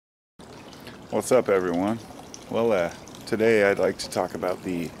What's up, everyone? Well, today I'd like to talk about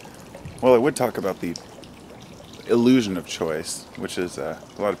I would talk about the illusion of choice, which is, a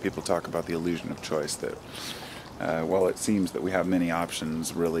lot of people talk about the illusion of choice, that while it seems that we have many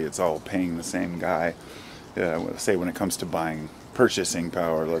options, really it's all paying the same guy. Say when it comes to purchasing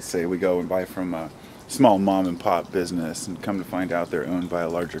power, let's say we go and buy from a small mom and pop business and come to find out they're owned by a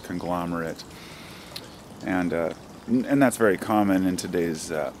larger conglomerate. And that's very common in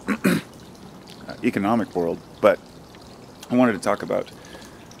today's economic world, but I wanted to talk about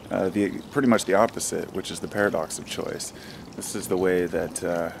pretty much the opposite, which is the paradox of choice. This is the way that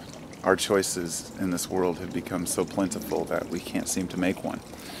our choices in this world have become so plentiful that we can't seem to make one.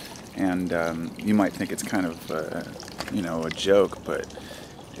 And you might think it's kind of a joke, but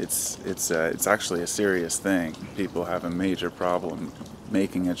it's actually a serious thing. People have a major problem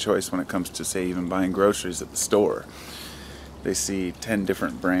making a choice when it comes to, say, even buying groceries at the store. They see 10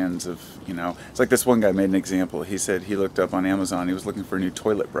 different brands of, it's like this one guy made an example. He said he looked up on Amazon, he was looking for a new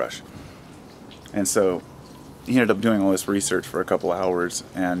toilet brush. And so he ended up doing all this research for a couple hours,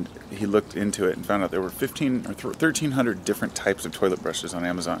 and he looked into it and found out there were 1,300 different types of toilet brushes on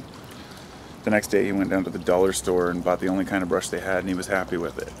Amazon. The next day he went down to the dollar store and bought the only kind of brush they had, and he was happy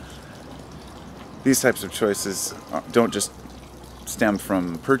with it. These types of choices don't just stem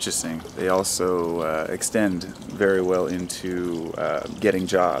from purchasing, they also extend very well into getting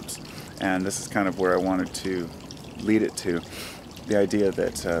jobs. And this is kind of where I wanted to lead it to. The idea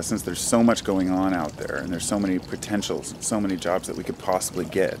that since there's so much going on out there, and there's so many potentials, so many jobs that we could possibly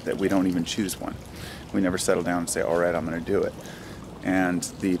get, that we don't even choose one. We never settle down and say, all right, I'm going to do it. And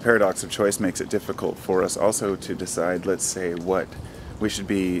the paradox of choice makes it difficult for us also to decide, let's say, what we should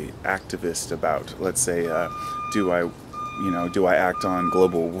be activist about. Let's say, do I act on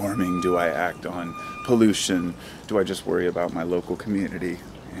global warming? Do I act on pollution? Do I just worry about my local community?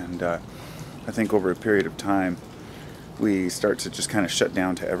 And I think over a period of time, we start to just kind of shut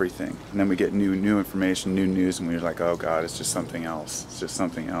down to everything. And then we get new information, new news, and we're like, oh God, it's just something else. It's just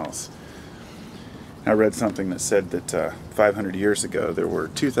something else. I read something that said that 500 years ago, there were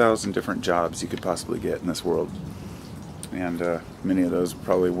 2,000 different jobs you could possibly get in this world. And many of those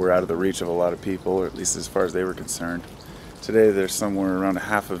probably were out of the reach of a lot of people, or at least as far as they were concerned. Today there's somewhere around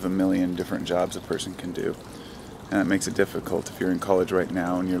 500,000 different jobs a person can do. And it makes it difficult if you're in college right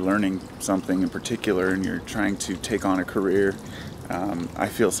now and you're learning something in particular and you're trying to take on a career. I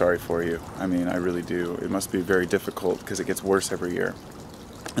feel sorry for you. I mean, I really do. It must be very difficult because it gets worse every year.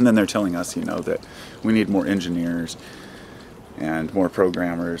 And then they're telling us, that we need more engineers and more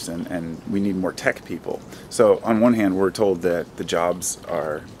programmers, and we need more tech people. So on one hand, we're told that the jobs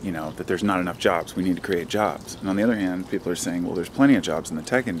are, that there's not enough jobs. We need to create jobs. And on the other hand, people are saying, well, there's plenty of jobs in the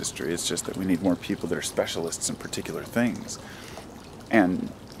tech industry. It's just that we need more people that are specialists in particular things.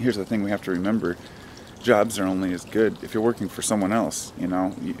 And here's the thing we have to remember. Jobs are only as good if you're working for someone else.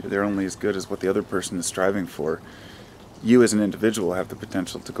 They're only as good as what the other person is striving for. You as an individual have the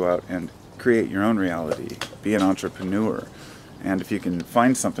potential to go out and create your own reality, be an entrepreneur. And if you can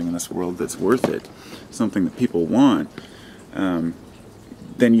find something in this world that's worth it, something that people want, then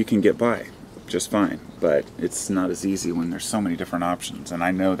you can get by just fine. But it's not as easy when there's so many different options, and I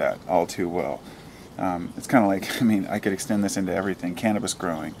know that all too well. It's kind of like, I could extend this into everything. Cannabis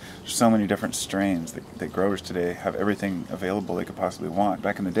growing. There's so many different strains that growers today have everything available they could possibly want.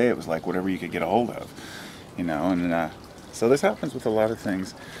 Back in the day, it was like whatever you could get a hold of, and so this happens with a lot of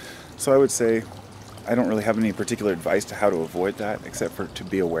things. So I would say I don't really have any particular advice to how to avoid that, except for to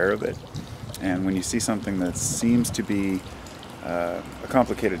be aware of it. And when you see something that seems to be a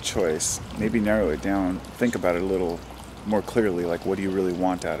complicated choice, maybe narrow it down, think about it a little more clearly, like what do you really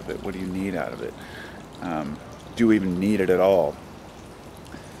want out of it? What do you need out of it? Do you even need it at all?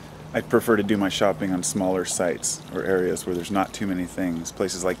 I'd prefer to do my shopping on smaller sites or areas where there's not too many things.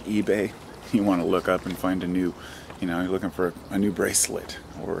 Places like eBay, you want to look up and find a new, you're looking for a new bracelet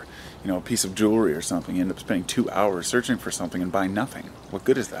or, a piece of jewelry or something. You end up spending 2 hours searching for something and buying nothing. What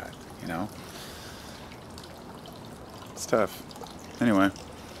good is that, It's tough. Anyway,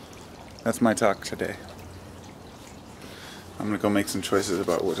 that's my talk today. I'm going to go make some choices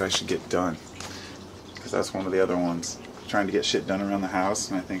about what I should get done, because that's one of the other ones. Trying to get shit done around the house,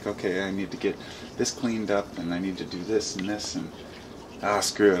 and I think, okay, I need to get this cleaned up, and I need to do this and this, and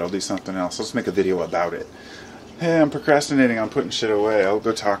screw it, I'll do something else. Let's make a video about it. Hey, I'm procrastinating on putting shit away. I'll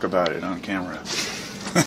go talk about it on camera.